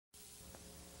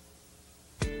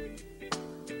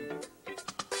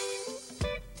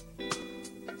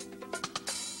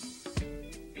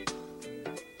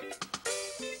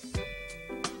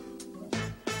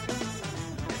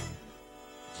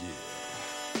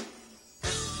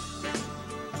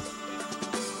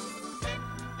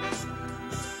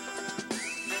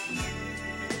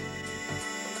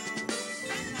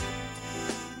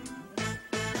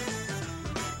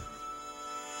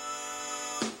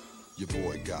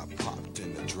got popped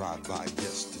in a drive-by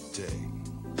yesterday.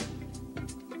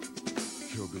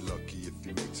 He'll be lucky if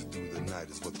he makes it through the night,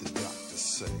 is what the doctors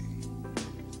say.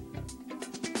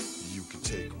 You can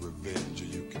take revenge, or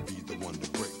you can be the one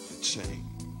to break the chain.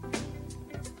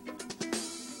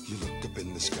 You look up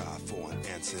in the sky for an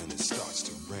answer and it starts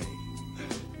to rain.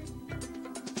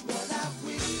 What are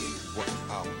we? What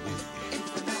are we? If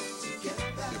we're not together.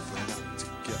 If we're not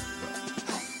together.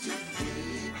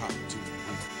 How do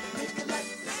we make a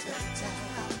life that's better?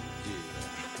 Yeah.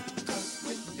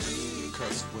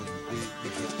 Cause when we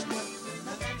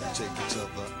take each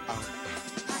other out.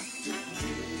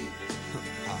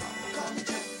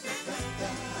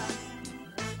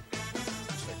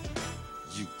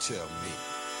 You tell me,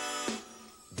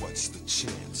 what's the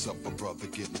chance of a brother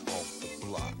getting off the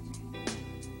block?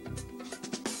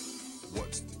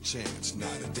 What's the chance?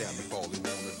 Not a damn if all he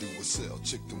wanna do is sell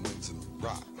chicken wings and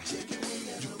rock.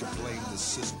 You can blame the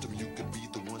system, you can be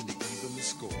the one to even the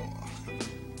score.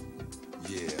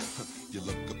 Yeah, you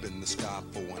look up in the sky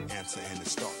for an answer and it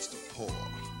starts to pour.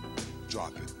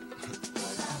 Drop it.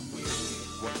 What are we?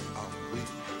 What are we?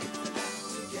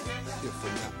 If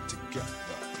we're not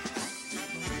together.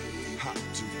 How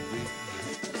do we?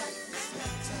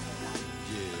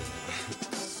 Yeah.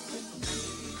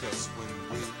 Cause when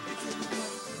we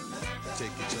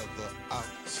take each other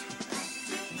out.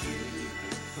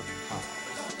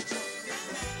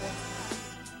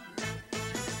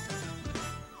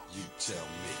 You tell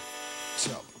me.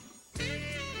 Tell them.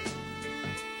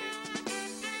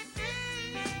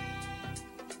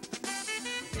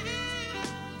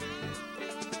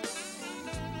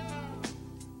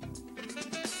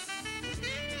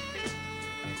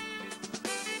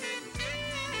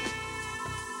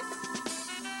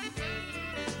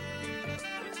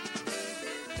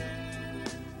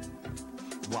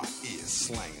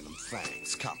 Slanging them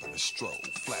things, copping a stroll,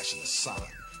 flashing a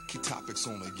sign. Key topics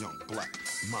on a young black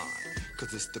mind.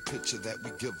 Cause it's the picture that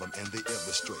we give them and they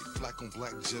illustrate. Black on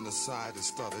black genocide has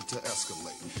started to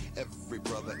escalate. Every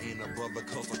brother ain't a brother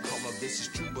cause of color. This is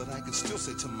true, but I can still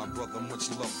say to my brother, much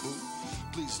love, boo.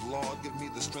 Please, Lord, give me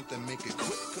the strength and make it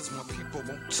quick. Cause my people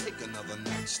won't take another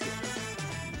nightstick.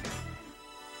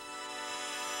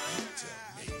 You tell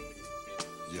me.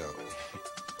 Yo,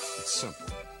 it's simple.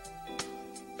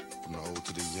 From the old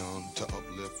to the young, to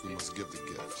uplift, we must give the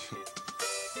gift.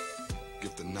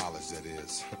 Give the knowledge, that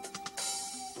is.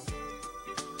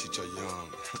 Teach our young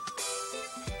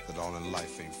that all in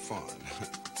life ain't fun.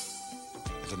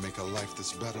 And to make a life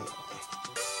that's better,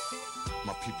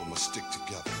 my people must stick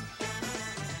together.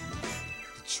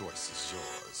 The choice is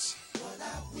yours. What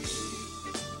are we?